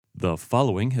The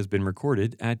following has been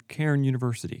recorded at Cairn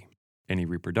University. Any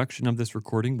reproduction of this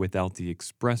recording without the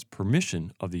express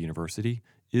permission of the university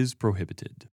is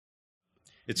prohibited.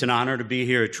 It's an honor to be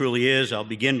here. It truly is. I'll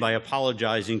begin by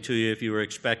apologizing to you if you were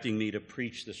expecting me to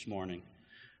preach this morning.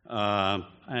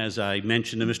 As I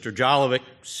mentioned to Mr. Jolovic,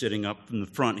 sitting up in the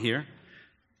front here,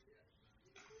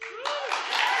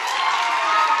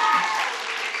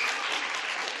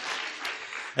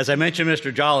 as I mentioned to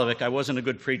Mr. Jolovic, I wasn't a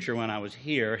good preacher when I was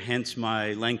here, hence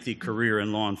my lengthy career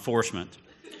in law enforcement.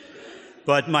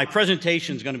 But my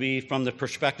presentation is going to be from the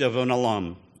perspective of an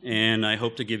alum, and I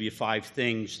hope to give you 5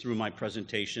 things through my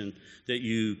presentation that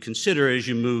you consider as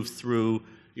you move through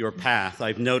your path.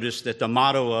 I've noticed that the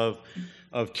motto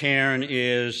of Cairn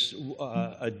is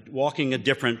walking a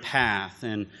different path,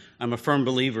 and I'm a firm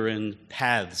believer in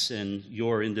paths and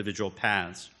your individual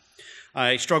paths.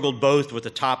 I struggled both with the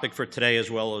topic for today as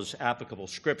well as applicable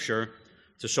scripture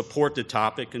to support the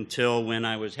topic until when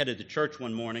I was headed to church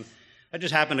one morning, I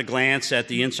just happened to glance at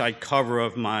the inside cover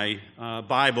of my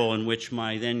Bible, in which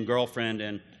my then girlfriend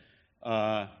and,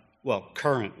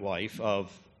 current wife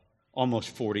of almost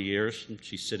 40 years, and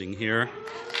she's sitting here,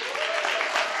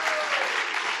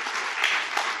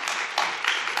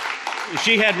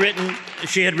 she had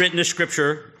written a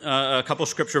scripture, a couple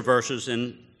scripture verses,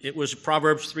 and it was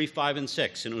Proverbs 3, 5, and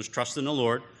 6, and it was trust in the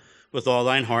Lord with all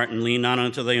thine heart and lean not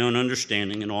unto thy own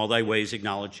understanding. In all thy ways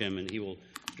acknowledge him, and he will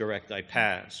direct thy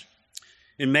paths.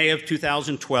 In May of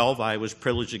 2012, I was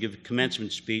privileged to give a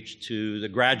commencement speech to the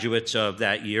graduates of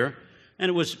that year, and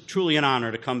it was truly an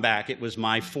honor to come back. It was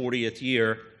my 40th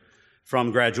year from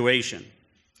graduation.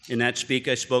 In that speak,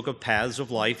 I spoke of paths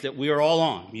of life that we are all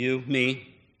on, you,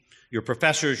 me, your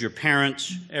professors, your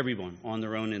parents, everyone on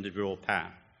their own individual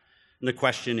path. And the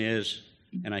question is,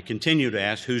 and I continue to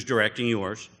ask, who's directing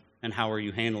yours, and how are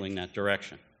you handling that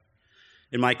direction?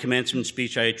 In my commencement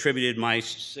speech, I attributed my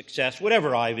success,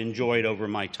 whatever I've enjoyed over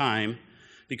my time,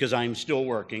 because I'm still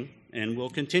working and will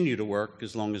continue to work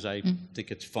as long as I think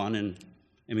it's fun and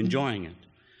am enjoying it.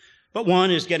 But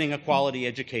one is getting a quality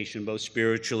education, both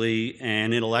spiritually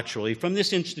and intellectually, from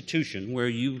this institution where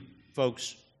you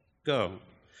folks go.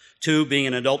 2, being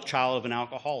an adult child of an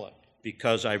alcoholic,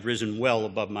 because I've risen well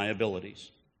above my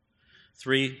abilities.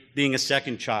 3, being a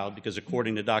second child, because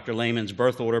according to Dr. Lehman's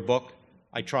birth order book,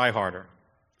 I try harder.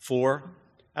 4,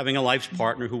 having a life's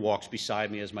partner who walks beside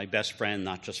me as my best friend,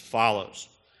 not just follows.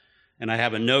 And I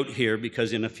have a note here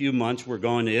because in a few months we're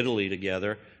going to Italy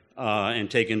together and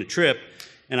taking a trip,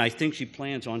 and I think she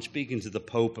plans on speaking to the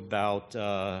Pope about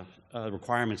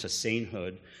requirements of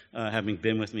sainthood, having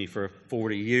been with me for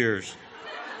 40 years.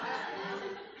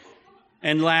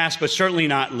 And last, but certainly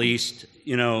not least,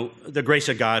 the grace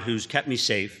of God who's kept me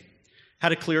safe,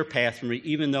 had a clear path for me,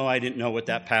 even though I didn't know what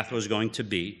that path was going to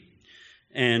be.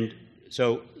 And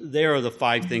so there are the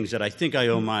 5 things that I think I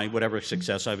owe my whatever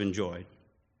success I've enjoyed.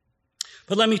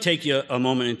 But let me take you a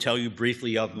moment and tell you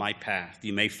briefly of my path.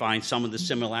 You may find some of the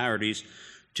similarities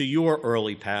to your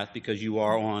early path because you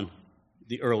are on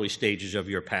the early stages of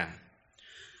your path.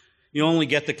 You only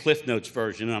get the Cliff Notes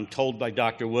version, and I'm told by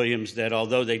Dr. Williams that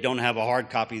although they don't have a hard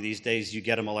copy these days, you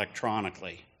get them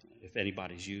electronically. If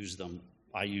anybody's used them,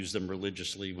 I used them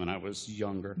religiously when I was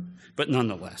younger, but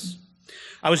nonetheless.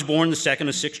 I was born the second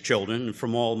of 6 children, and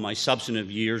from all my substantive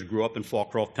years grew up in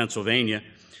Fallcroft, Pennsylvania,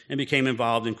 and became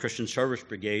involved in Christian Service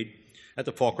Brigade at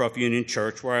the Fallcroft Union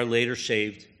Church, where I later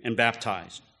saved and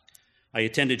baptized. I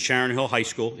attended Sharon Hill High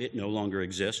School, it no longer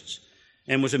exists,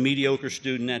 and was a mediocre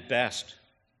student at best.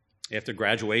 After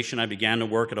graduation, I began to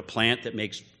work at a plant that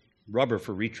makes rubber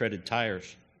for retreaded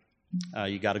tires.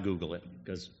 You got to Google it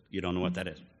because you don't know what that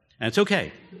is. And it's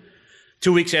okay.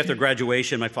 2 weeks after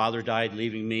graduation, my father died,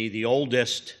 leaving me, the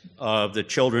oldest of the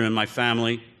children in my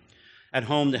family, at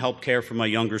home to help care for my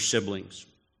younger siblings.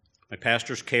 My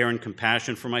pastor's care and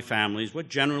compassion for my family is what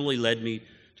generally led me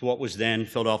to what was then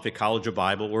Philadelphia College of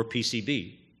Bible, or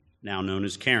PCB, now known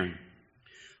as Cairn.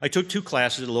 I took 2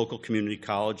 classes at a local community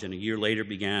college, and a year later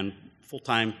began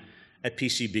full-time at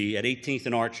PCB at 18th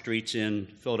and Arch Streets in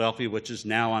Philadelphia, which is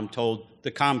now, I'm told,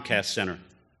 the Comcast Center,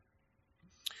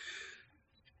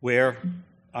 where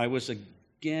I was,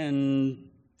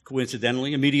 again,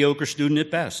 coincidentally, a mediocre student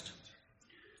at best.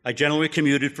 I generally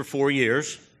commuted for 4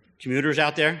 years. Commuters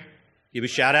out there? Give a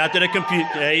shout out to the computer.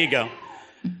 There you go.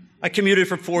 I commuted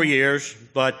for 4 years,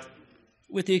 but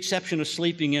with the exception of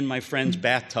sleeping in my friend's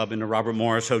bathtub in the Robert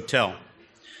Morris Hotel.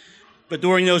 But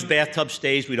during those bathtub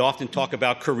stays, we'd often talk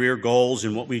about career goals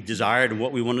and what we desired and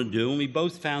what we wanted to do, and we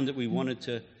both found that we wanted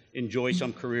to enjoy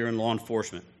some career in law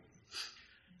enforcement.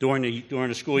 During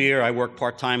the school year, I worked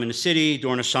part-time in the city.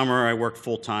 During the summer, I worked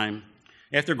full-time.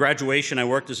 After graduation, I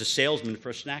worked as a salesman for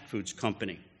a snack foods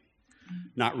company.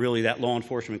 Not really that law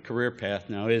enforcement career path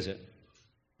now, is it?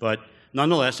 But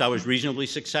nonetheless, I was reasonably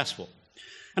successful.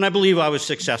 And I believe I was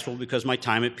successful because my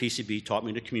time at PCB taught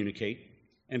me to communicate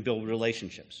and build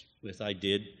relationships, which I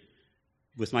did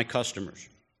with my customers.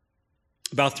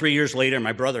 About 3 years later,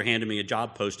 my brother handed me a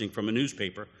job posting from a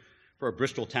newspaper for a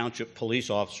Bristol Township police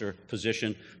officer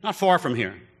position not far from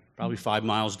here, probably 5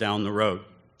 miles down the road.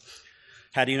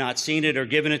 Had he not seen it or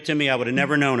given it to me, I would have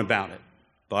never known about it.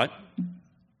 But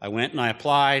I went and I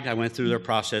applied, I went through their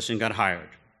process and got hired.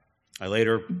 I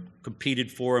later competed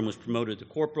for and was promoted to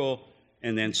corporal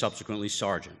and then subsequently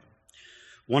sergeant.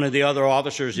 One of the other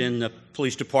officers in the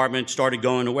police department started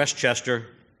going to Westchester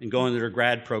and going to their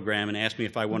grad program and asked me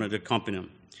if I wanted to accompany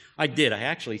him. I did. I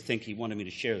actually think he wanted me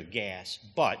to share the gas,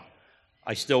 but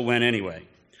I still went anyway.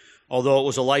 Although it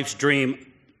was a life's dream,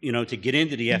 to get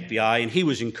into the FBI, and he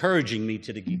was encouraging me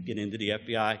to get into the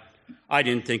FBI, I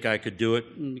didn't think I could do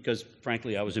it because,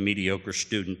 frankly, I was a mediocre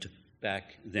student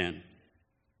back then.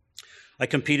 I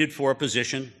competed for a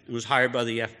position and was hired by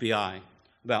the FBI.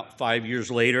 About 5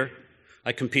 years later,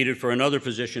 I competed for another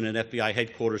position at FBI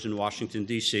headquarters in Washington,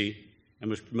 D.C., and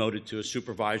was promoted to a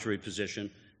supervisory position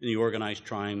in the organized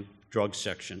crime drug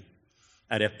section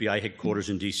at FBI headquarters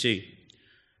in D.C.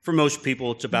 For most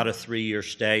people, it's about a 3-year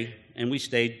stay, and we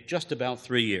stayed just about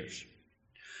 3 years.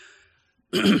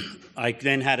 I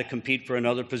then had to compete for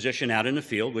another position out in the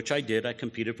field, which I did. I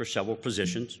competed for several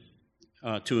positions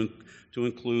to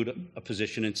include a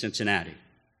position in Cincinnati.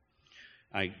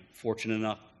 I was fortunate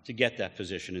enough to get that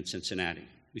position in Cincinnati.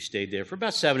 We stayed there for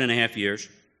about 7.5 years.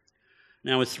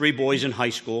 Now, with 3 boys in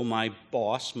high school, my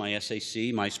boss, my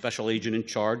SAC, my special agent in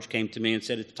charge, came to me and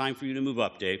said, "It's time for you to move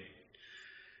up, Dave."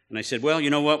 And I said, "Well, you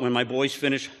know what? When my boys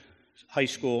finish high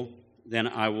school, then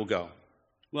I will go."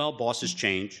 Well, bosses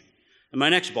change. And my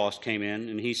next boss came in,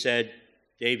 and he said,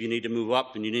 "Dave, you need to move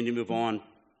up, and you need to move on,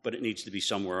 but it needs to be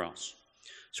somewhere else."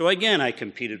 So again, I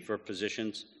competed for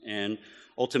positions, and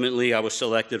ultimately I was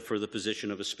selected for the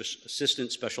position of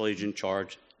Assistant Special Agent in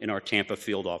Charge in our Tampa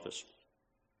field office.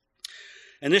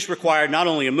 And this required not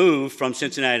only a move from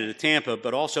Cincinnati to Tampa,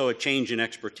 but also a change in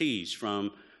expertise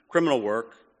from criminal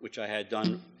work, which I had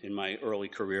done in my early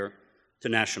career, to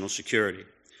national security.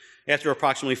 After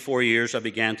approximately 4 years, I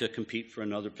began to compete for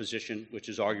another position, which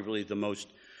is arguably the most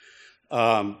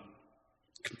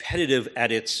competitive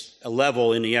at its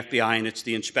level in the FBI, and it's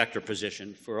the inspector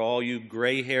position. For all you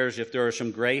gray hairs, if there are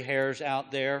some gray hairs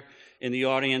out there in the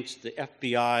audience, the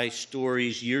FBI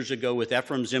stories years ago with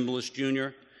Ephraim Zimbalist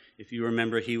Jr., if you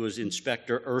remember, he was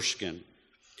Inspector Erskine.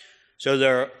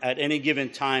 So at any given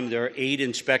time, there are 8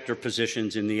 inspector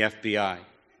positions in the FBI,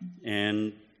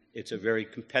 and it's a very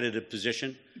competitive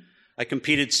position. I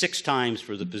competed 6 times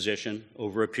for the position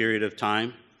over a period of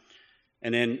time,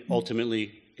 and then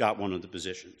ultimately got one of the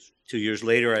positions. 2 years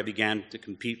later, I began to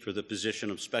compete for the position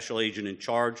of Special Agent in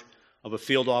Charge of a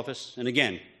field office, and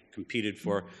again, competed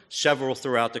for several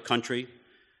throughout the country,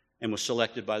 and was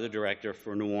selected by the director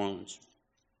for New Orleans.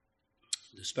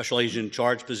 The Special Agent in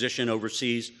Charge position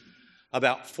oversees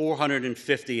about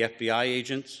 450 FBI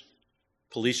agents,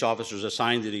 police officers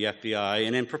assigned to the FBI,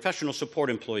 and then professional support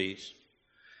employees.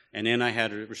 And then I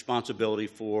had a responsibility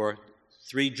for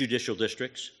 3 judicial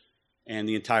districts and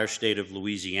the entire state of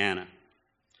Louisiana.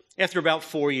 After about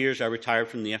 4 years, I retired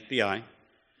from the FBI.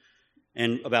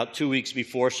 And about 2 weeks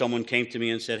before, someone came to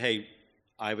me and said, "Hey,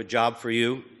 I have a job for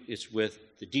you. It's with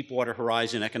the Deepwater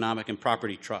Horizon Economic and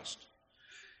Property Trust."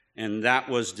 And that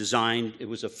was designed, it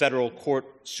was a federal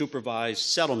court-supervised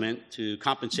settlement to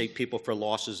compensate people for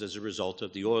losses as a result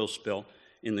of the oil spill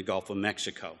in the Gulf of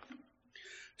Mexico.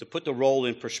 To put the role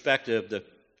in perspective, the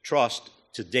trust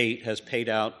to date has paid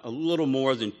out a little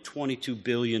more than $22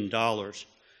 billion.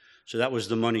 So that was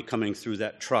the money coming through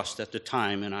that trust at the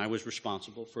time, and I was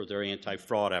responsible for their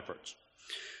anti-fraud efforts.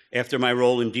 After my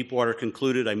role in Deepwater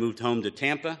concluded, I moved home to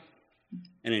Tampa,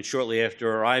 and then shortly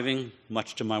after arriving,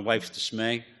 much to my wife's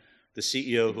dismay, the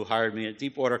CEO who hired me at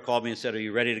Deepwater called me and said, "Are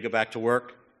you ready to go back to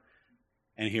work?"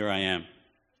 And here I am.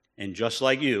 And just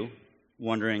like you,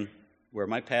 wondering where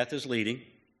my path is leading,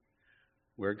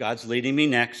 where God's leading me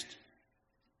next.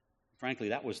 Frankly,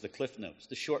 that was the Cliff Notes,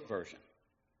 the short version.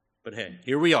 But hey,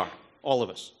 here we are, all of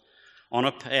us, on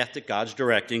a path that God's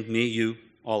directing, me, you,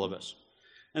 all of us.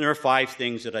 And there are 5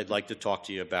 things that I'd like to talk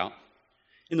to you about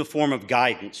in the form of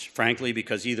guidance, frankly,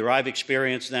 because either I've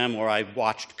experienced them or I've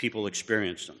watched people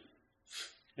experience them.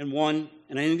 And one,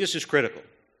 and I think this is critical,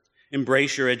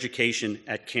 embrace your education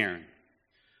at Cairn.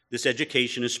 This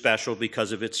education is special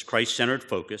because of its Christ-centered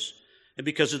focus and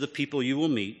because of the people you will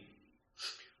meet,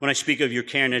 When I speak of your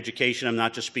care and education, I'm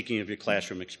not just speaking of your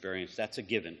classroom experience. That's a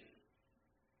given.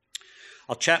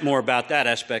 I'll chat more about that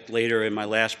aspect later in my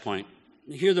last point.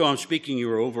 Here, though, I'm speaking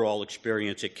your overall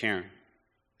experience at Cairn,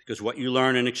 because what you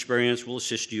learn and experience will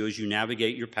assist you as you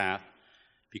navigate your path,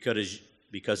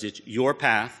 because it's your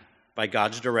path by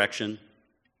God's direction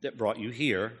that brought you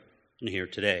here and here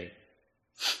today.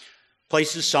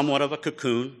 Place is somewhat of a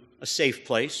cocoon, a safe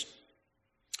place,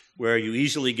 where you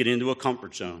easily get into a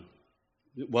comfort zone.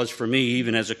 It was for me,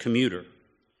 even as a commuter.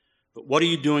 But what are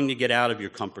you doing to get out of your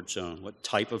comfort zone? What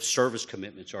type of service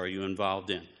commitments are you involved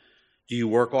in? Do you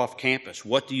work off campus?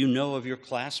 What do you know of your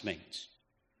classmates?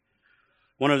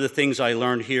 One of the things I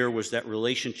learned here was that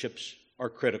relationships are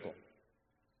critical.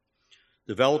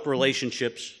 Develop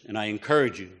relationships, and I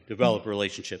encourage you, develop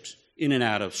relationships in and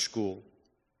out of school.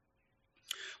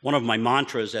 One of my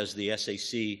mantras as the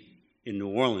SAC in New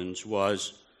Orleans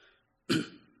was,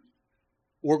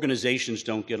 organizations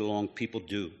don't get along, people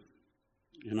do.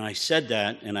 And I said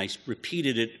that, and I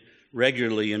repeated it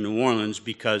regularly in New Orleans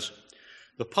because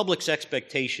the public's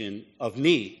expectation of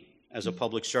me as a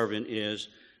public servant is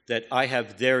that I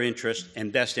have their interest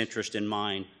and best interest in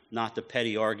mind, not the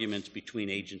petty arguments between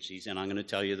agencies. And I'm going to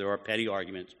tell you there are petty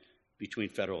arguments between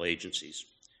federal agencies.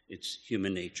 It's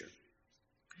human nature.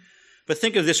 But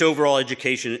think of this overall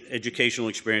educational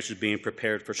experience as being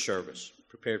prepared for service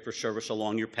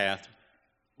along your path,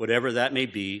 whatever that may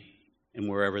be and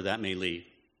wherever that may lead.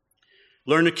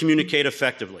 Learn to communicate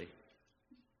effectively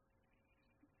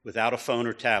without a phone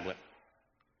or tablet.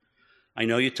 I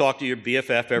know you talk to your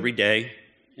BFF every day,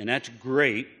 and that's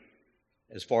great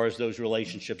as far as those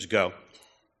relationships go.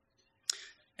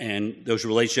 And those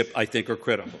relationships, I think, are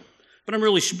critical. But I'm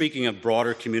really speaking of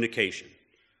broader communication.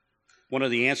 One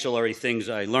of the ancillary things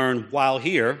I learned while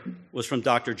here was from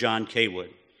Dr. John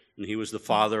Kaywood, and he was the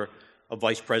father of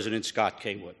Vice President Scott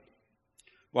Kaywood.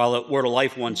 While at Word of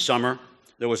Life one summer,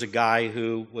 there was a guy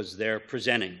who was there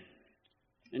presenting,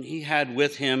 and he had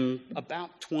with him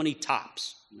about 20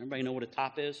 tops. Everybody know what a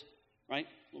top is, right?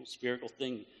 A little spherical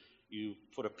thing. You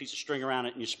put a piece of string around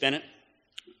it and you spin it.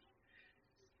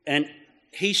 And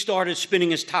he started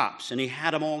spinning his tops, and he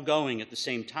had them all going at the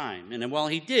same time. And then while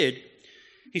he did,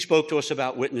 he spoke to us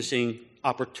about witnessing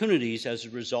opportunities as a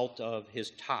result of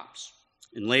his tops.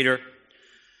 And later,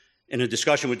 in a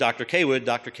discussion with Dr.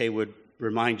 Kaywood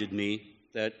reminded me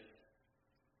that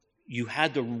you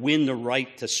had to win the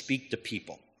right to speak to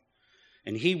people.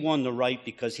 And he won the right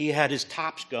because he had his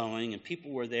tops going, and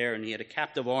people were there, and he had a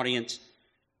captive audience,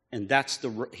 and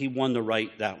he won the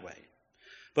right that way.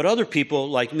 But other people,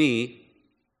 like me,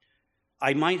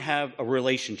 I might have a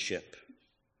relationship.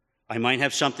 I might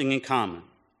have something in common,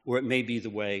 or it may be the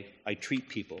way I treat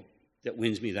people that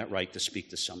wins me that right to speak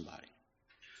to somebody.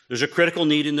 There's a critical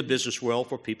need in the business world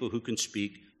for people who can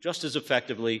speak just as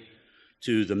effectively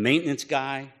to the maintenance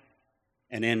guy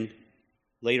and then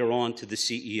later on to the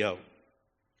CEO.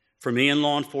 For me in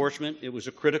law enforcement, it was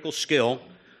a critical skill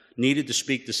needed to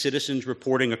speak to citizens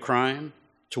reporting a crime,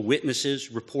 to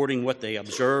witnesses reporting what they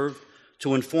observed,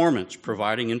 to informants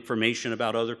providing information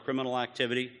about other criminal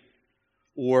activity,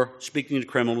 or speaking to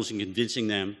criminals and convincing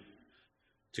them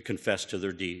to confess to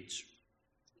their deeds.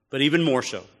 But even more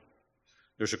so,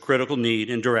 there's a critical need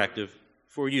and directive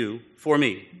for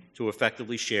me, to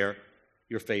effectively share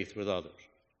your faith with others.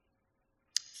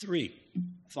 3,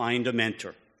 find a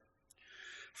mentor.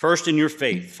 First, in your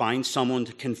faith, find someone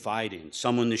to confide in,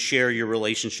 someone to share your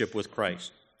relationship with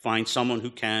Christ. Find someone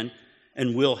who can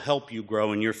and will help you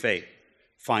grow in your faith.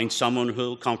 Find someone who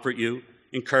will comfort you,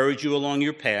 encourage you along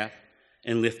your path,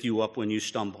 and lift you up when you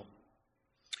stumble.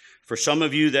 For some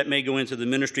of you that may go into the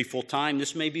ministry full-time,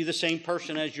 this may be the same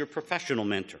person as your professional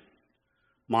mentor.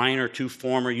 Mine are 2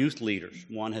 former youth leaders.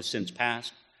 One has since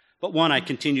passed, but one I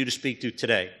continue to speak to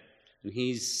today. And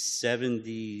he's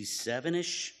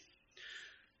 77-ish.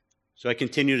 So I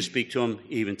continue to speak to him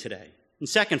even today. And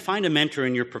second, find a mentor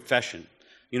in your profession.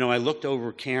 You know, I looked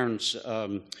over Cairn's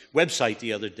website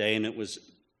the other day, and it was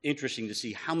interesting to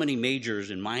see how many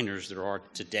majors and minors there are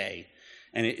today.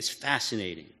 And it's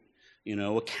fascinating. You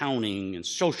know, accounting and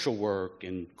social work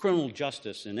and criminal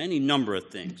justice and any number of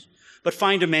things. But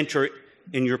find a mentor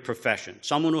in your profession,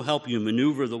 someone who will help you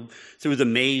maneuver through the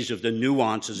maze of the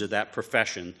nuances of that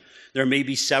profession. There may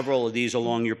be several of these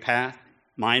along your path.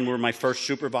 Mine were my first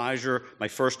supervisor, my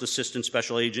first assistant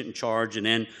special agent in charge, and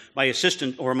then my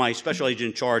special agent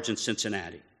in charge in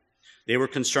Cincinnati. They were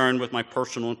concerned with my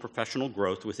personal and professional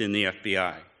growth within the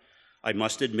FBI. I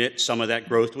must admit some of that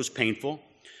growth was painful.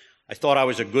 I thought I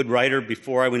was a good writer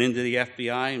before I went into the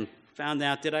FBI and found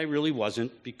out that I really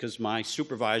wasn't, because my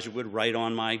supervisor would write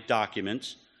on my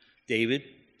documents, "David,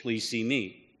 please see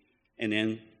me." And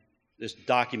then this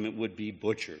document would be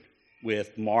butchered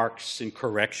with marks and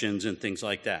corrections and things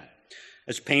like that.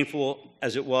 As painful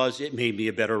as it was, it made me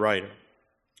a better writer.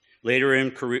 Later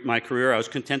in my career, I was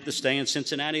content to stay in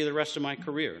Cincinnati the rest of my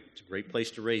career. It's a great place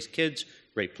to raise kids,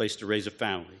 great place to raise a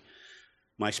family.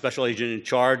 My special agent in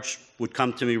charge would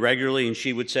come to me regularly, and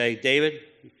she would say, David,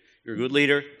 you're a good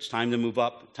leader. It's time to move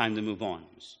up, time to move on.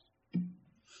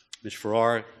 Ms.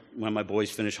 Farrar, when my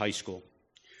boys finished high school.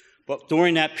 But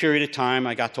during that period of time,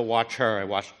 I got to watch her.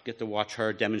 Get to watch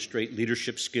her demonstrate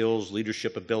leadership skills,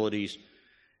 leadership abilities,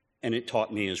 and it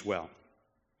taught me as well.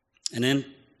 And then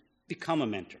become a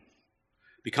mentor.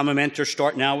 Become a mentor,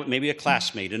 start now with maybe a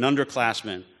classmate, an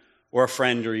underclassman, or a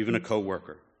friend, or even a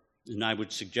coworker. And I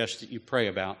would suggest that you pray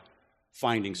about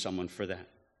finding someone for that.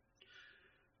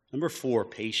 Number 4,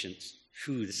 patience.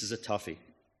 Phew, this is a toughie.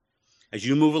 As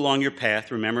you move along your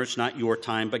path, remember it's not your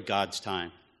time, but God's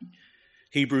time.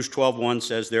 Hebrews 12:1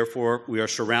 says, therefore, we are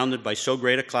surrounded by so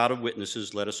great a cloud of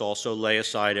witnesses. Let us also lay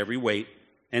aside every weight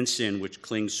and sin which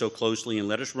clings so closely, and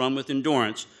let us run with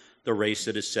endurance the race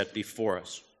that is set before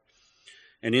us.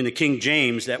 And in the King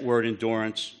James, that word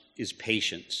endurance is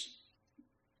patience.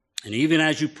 And even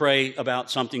as you pray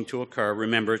about something to occur,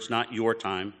 remember it's not your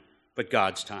time, but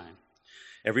God's time.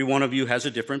 Every one of you has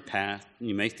a different path.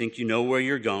 You may think you know where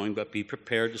you're going, but be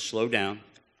prepared to slow down,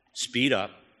 speed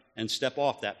up, and step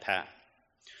off that path.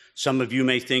 Some of you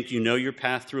may think you know your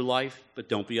path through life, but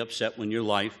don't be upset when your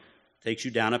life takes you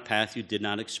down a path you did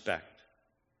not expect.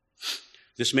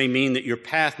 This may mean that your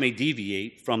path may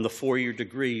deviate from the 4-year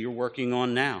degree you're working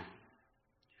on now.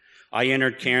 I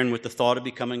entered Cairn with the thought of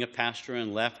becoming a pastor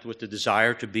and left with the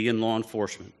desire to be in law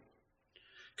enforcement.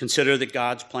 Consider that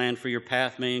God's plan for your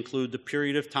path may include the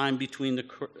period of time between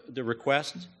the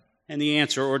request and the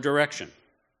answer or direction.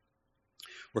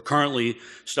 We're currently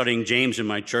studying James in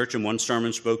my church, and one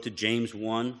sermon spoke to James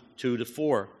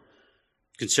 1:2-4.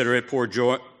 Consider it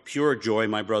pure joy,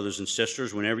 my brothers and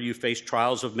sisters, whenever you face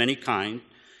trials of many kind,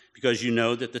 because you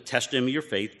know that the testing of your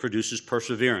faith produces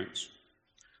perseverance.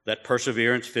 Let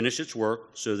perseverance finish its work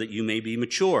so that you may be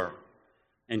mature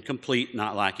and complete,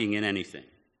 not lacking in anything.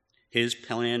 His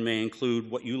plan may include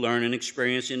what you learn and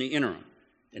experience in the interim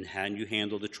and how you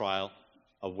handle the trial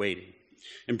of waiting.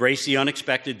 Embrace the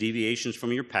unexpected deviations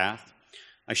from your path.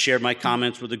 I shared my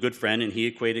comments with a good friend, and he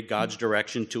equated God's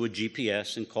direction to a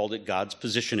GPS and called it God's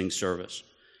positioning service.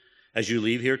 As you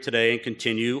leave here today and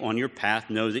continue on your path,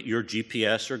 know that your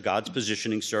GPS or God's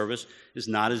positioning service is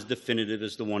not as definitive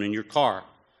as the one in your car.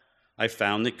 I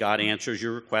found that God answers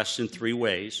your requests in 3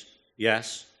 ways: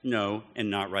 yes, no, and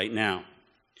not right now.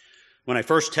 When I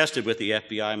first tested with the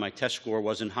FBI, my test score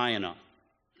wasn't high enough.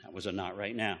 That was a not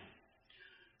right now.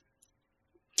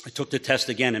 I took the test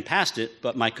again and passed it,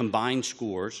 but my combined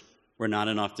scores were not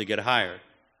enough to get hired.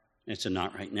 It's a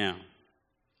not right now.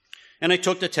 And I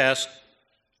took the test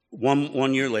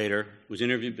one year later, was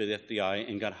interviewed by the FBI,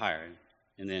 and got hired.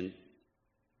 And then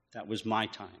that was my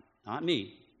time. Not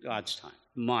me, God's time.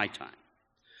 My time.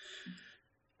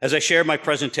 As I shared my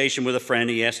presentation with a friend,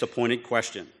 he asked a pointed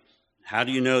question. How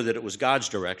do you know that it was God's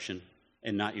direction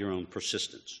and not your own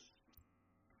persistence?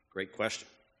 Great question.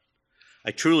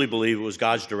 I truly believe it was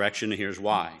God's direction, and here's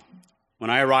why. When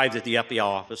I arrived at the FBI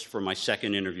office for my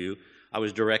second interview, I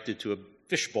was directed to a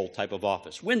fishbowl type of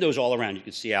office. Windows all around. You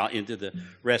could see out into the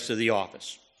rest of the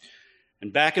office.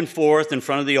 And back and forth in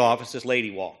front of the office, this lady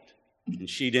walked, and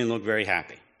she didn't look very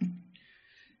happy.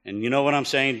 And you know what I'm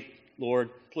saying? Lord,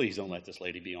 please don't let this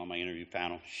lady be on my interview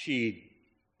panel. She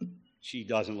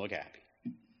doesn't look happy.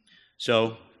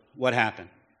 So what happened?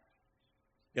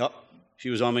 Yep, she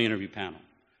was on my interview panel.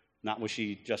 Not was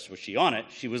she on it,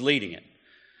 she was leading it.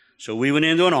 So we went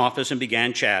into an office and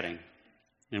began chatting.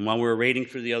 And while we were waiting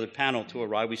for the other panel to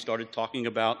arrive, we started talking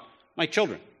about my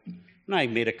children. And I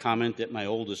made a comment that my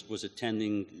oldest was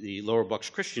attending the Lower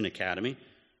Bucks Christian Academy.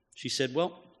 She said,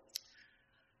 well,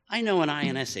 I know an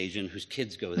INS agent whose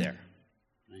kids go there.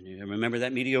 I remember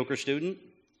that mediocre student?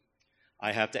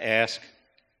 I have to ask,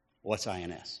 what's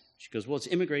INS? She goes, well, it's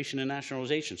Immigration and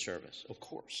Nationalization Service. Of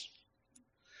course.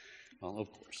 Well,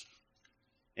 of course.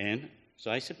 And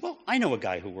so I said, well, I know a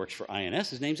guy who works for INS.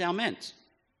 His name's Al Mentz.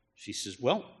 She says,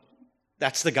 well,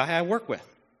 that's the guy I work with.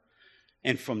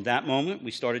 And from that moment,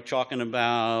 we started talking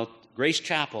about Grace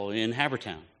Chapel in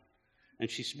Havertown. And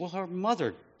she said, well, her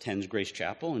mother attends Grace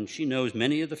Chapel, and she knows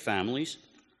many of the families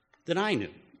that I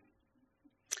knew.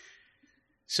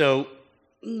 So,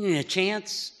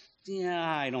 chance? Yeah,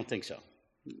 I don't think so.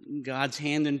 God's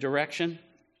hand and direction?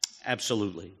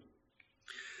 Absolutely.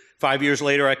 5 years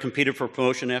later, I competed for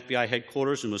promotion at FBI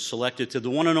headquarters and was selected to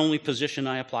the one and only position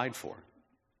I applied for.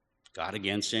 God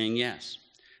again saying yes.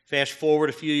 Fast forward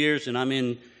a few years, and I'm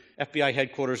in FBI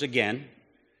headquarters again,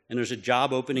 and there's a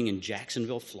job opening in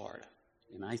Jacksonville, Florida.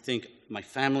 And I think my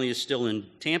family is still in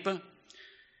Tampa,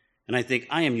 and I think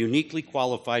I am uniquely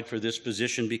qualified for this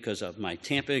position because of my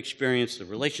Tampa experience, the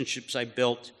relationships I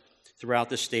built throughout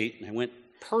the state, and I went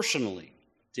personally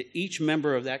to each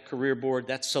member of that career board,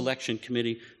 that selection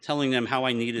committee, telling them how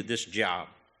I needed this job.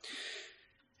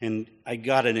 And I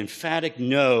got an emphatic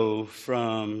no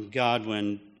from God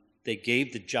when they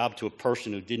gave the job to a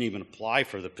person who didn't even apply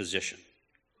for the position.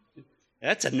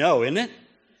 That's a no, isn't it?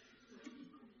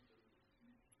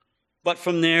 But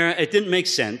from there, it didn't make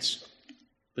sense.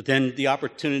 But then the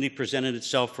opportunity presented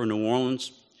itself for New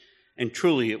Orleans, and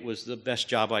truly it was the best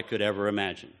job I could ever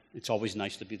imagine. It's always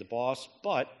nice to be the boss,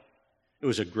 but it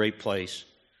was a great place,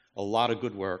 a lot of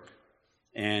good work,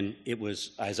 and it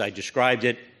was, as I described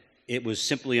it, it was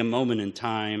simply a moment in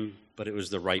time, but it was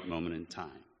the right moment in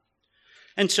time.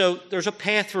 And so there's a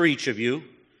path for each of you,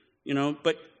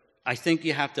 but I think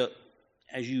you have to,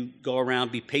 as you go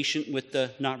around, be patient with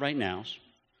the not right nows,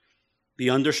 be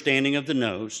understanding of the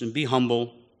no's, and be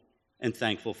humble and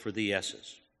thankful for the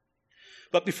yeses.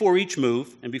 But before each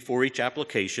move and before each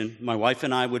application, my wife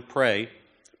and I would pray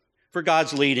for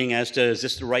God's leading as to, is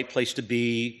this the right place to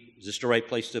be? Is this the right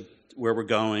place to where we're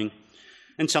going?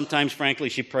 And sometimes, frankly,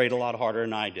 she prayed a lot harder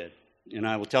than I did. And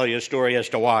I will tell you a story as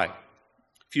to why. A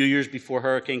few years before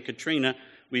Hurricane Katrina,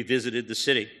 we visited the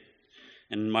city.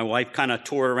 And my wife kind of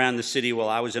toured around the city while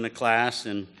I was in a class.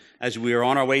 And as we were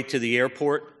on our way to the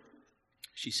airport,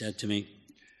 she said to me,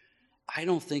 I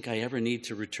don't think I ever need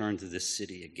to return to this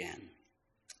city again.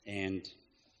 And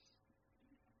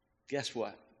guess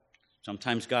what?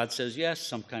 Sometimes God says yes,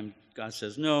 sometimes God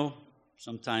says no,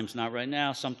 sometimes not right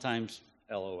now, sometimes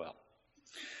LOL.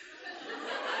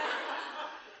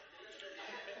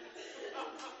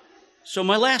 So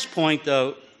my last point,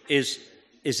 though, is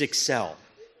excel.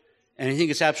 And I think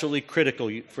it's absolutely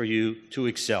critical for you to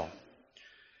excel.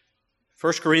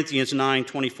 1 Corinthians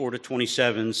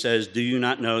 9:24-27 says, do you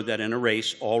not know that in a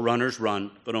race all runners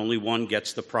run, but only one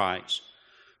gets the prize?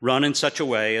 Run in such a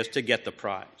way as to get the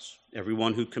prize.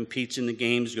 Everyone who competes in the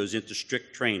games goes into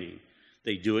strict training.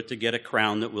 They do it to get a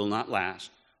crown that will not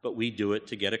last, but we do it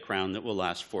to get a crown that will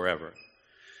last forever.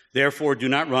 Therefore, do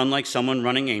not run like someone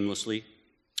running aimlessly.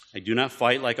 I do not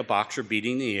fight like a boxer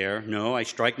beating the air. No, I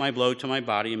strike my blow to my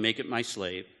body and make it my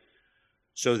slave,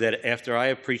 so that after I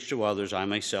have preached to others, I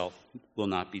myself will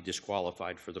not be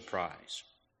disqualified for the prize.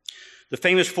 The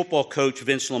famous football coach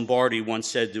Vince Lombardi once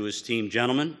said to his team,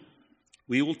 gentlemen,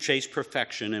 we will chase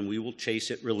perfection and we will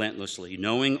chase it relentlessly,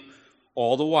 knowing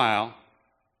all the while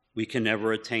we can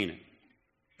never attain it.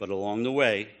 But along the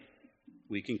way,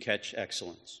 we can catch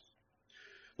excellence.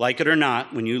 Like it or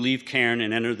not, when you leave Cairn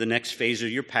and enter the next phase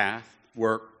of your path,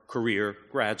 work, career,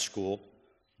 grad school,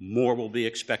 more will be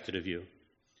expected of you.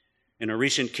 In a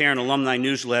recent Cairn alumni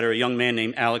newsletter, a young man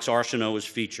named Alex Arsenault was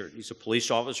featured. He's a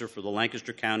police officer for the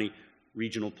Lancaster County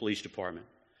Regional Police Department.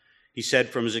 He said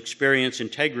from his experience,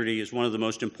 integrity is one of the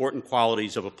most important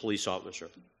qualities of a police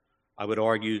officer. I would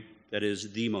argue that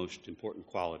is the most important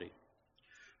quality.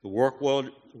 The work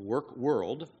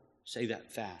world, say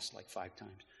that fast, like 5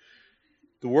 times.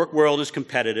 The work world is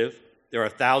competitive. There are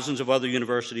thousands of other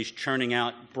universities churning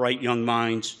out bright young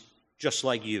minds just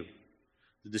like you.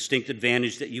 The distinct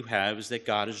advantage that you have is that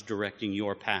God is directing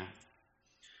your path.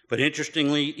 But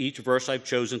interestingly, each verse I've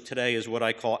chosen today is what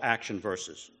I call action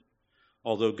verses.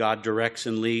 Although God directs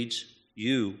and leads,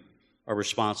 you are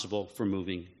responsible for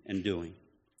moving and doing.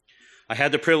 I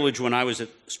had the privilege when I was a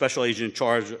special agent in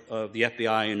charge of the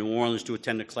FBI in New Orleans to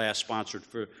attend a class sponsored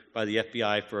by the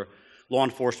FBI for law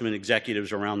enforcement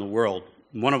executives around the world.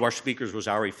 And one of our speakers was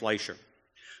Ari Fleischer,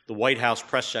 the White House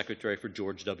press secretary for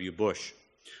George W. Bush.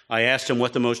 I asked him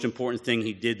what the most important thing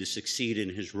he did to succeed in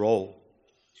his role.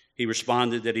 He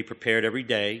responded that he prepared every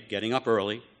day, getting up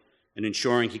early, and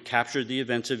ensuring he captured the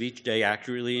events of each day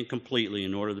accurately and completely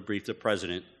in order to brief the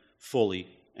president fully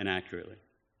and accurately.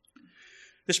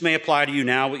 This may apply to you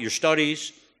now with your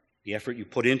studies, the effort you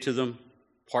put into them,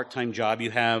 part-time job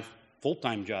you have,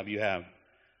 full-time job you have.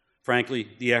 Frankly,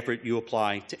 the effort you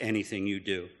apply to anything you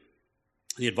do.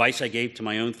 The advice I gave to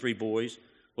my own 3 boys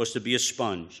was to be a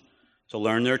sponge, to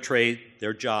learn their trade,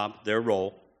 their job, their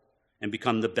role, and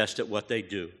become the best at what they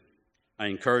do. I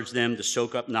encouraged them to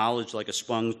soak up knowledge like a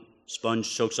sponge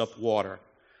soaks up water,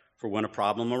 for when a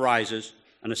problem arises,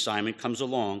 an assignment comes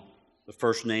along, the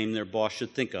first name their boss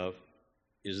should think of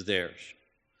is theirs.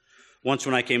 Once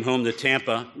when I came home to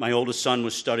Tampa, my oldest son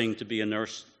was studying to be a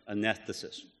nurse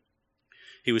anesthetist.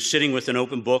 He was sitting with an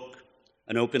open book,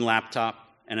 an open laptop,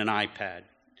 and an iPad.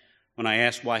 When I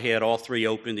asked why he had all 3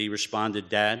 opened, he responded,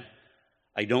 Dad,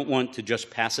 I don't want to just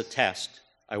pass a test.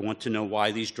 I want to know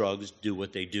why these drugs do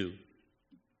what they do.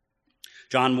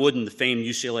 John Wooden, the famed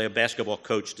UCLA basketball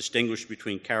coach, distinguished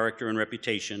between character and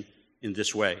reputation in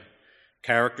this way.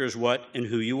 Character is what and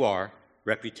who you are.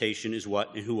 Reputation is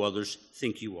what and who others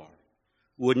think you are.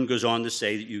 Wooden goes on to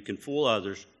say that you can fool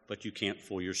others, but you can't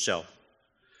fool yourself.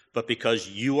 But because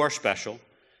you are special,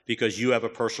 because you have a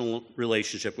personal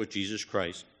relationship with Jesus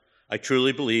Christ, I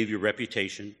truly believe your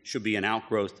reputation should be an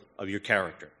outgrowth of your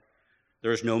character.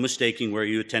 There is no mistaking where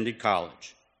you attended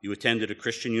college. You attended a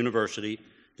Christian university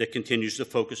that continues to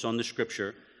focus on the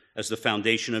Scripture as the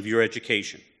foundation of your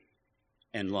education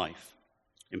and life.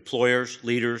 Employers,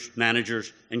 leaders,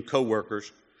 managers, and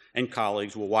co-workers and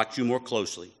colleagues will watch you more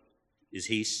closely. Is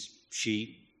he,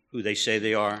 she, who they say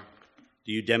they are?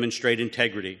 Do you demonstrate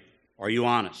integrity? Are you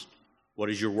honest? What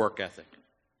is your work ethic?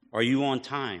 Are you on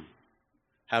time?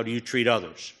 How do you treat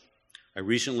others? I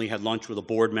recently had lunch with a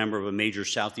board member of a major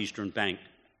southeastern bank.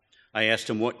 I asked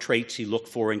him what traits he looked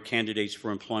for in candidates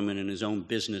for employment in his own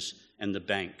business and the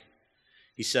bank.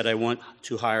 He said, I want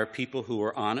to hire people who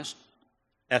are honest,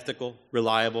 ethical,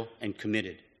 reliable, and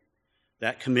committed.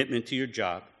 That commitment to your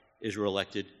job is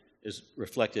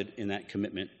reflected in that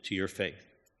commitment to your faith.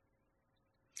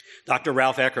 Dr.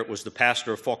 Ralph Eckert was the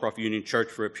pastor of Fallcroft Union Church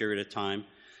for a period of time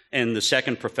and the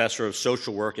second professor of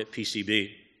social work at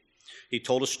PCB. He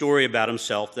told a story about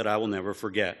himself that I will never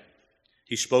forget.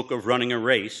 He spoke of running a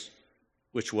race,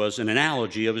 which was an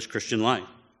analogy of his Christian life.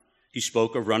 He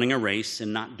spoke of running a race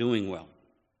and not doing well.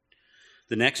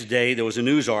 The next day, there was a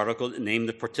news article that named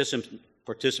the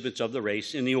participants of the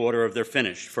race in the order of their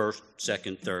finish, first,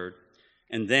 second, third.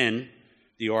 And then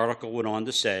the article went on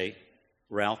to say,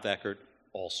 Ralph Eckert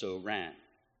also ran.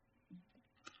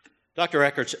 Dr.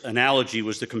 Eckert's analogy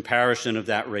was the comparison of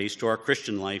that race to our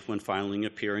Christian life when finally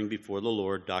appearing before the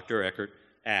Lord. Dr. Eckert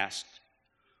asked,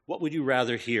 what would you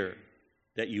rather hear,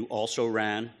 that you also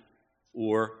ran,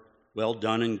 or, well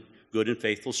done and good and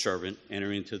faithful servant,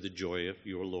 enter into the joy of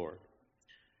your Lord?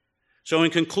 So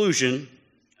in conclusion,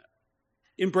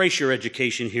 embrace your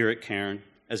education here at Cairn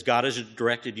as God has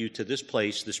directed you to this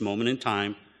place, this moment in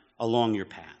time, along your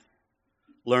path.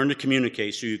 Learn to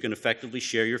communicate so you can effectively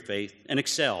share your faith and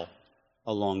excel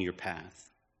along your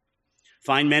path.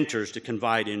 Find mentors to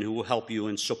confide in who will help you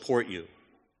and support you.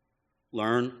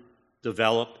 Learn,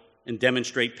 develop, and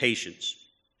demonstrate patience,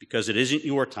 because it isn't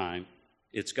your time,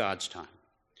 it's God's time.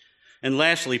 And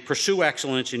lastly, pursue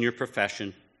excellence in your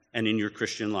profession and in your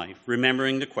Christian life,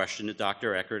 remembering the question that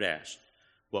Dr. Eckert asked,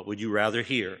 what would you rather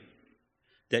hear,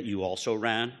 that you also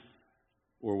ran,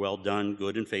 or well done,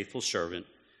 good and faithful servant,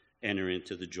 enter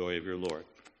into the joy of your Lord?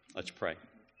 Let's pray.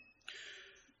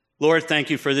 Lord, thank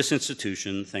you for this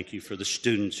institution. Thank you for the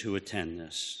students who attend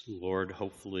this. Lord,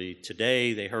 hopefully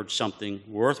today they heard something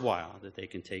worthwhile that they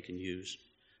can take and use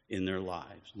in their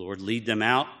lives. Lord, lead them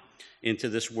out into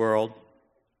this world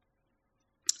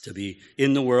to be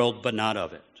in the world but not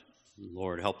of it.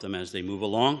 Lord, help them as they move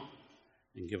along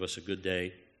and give us a good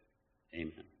day.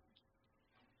 Amen.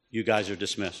 You guys are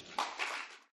dismissed.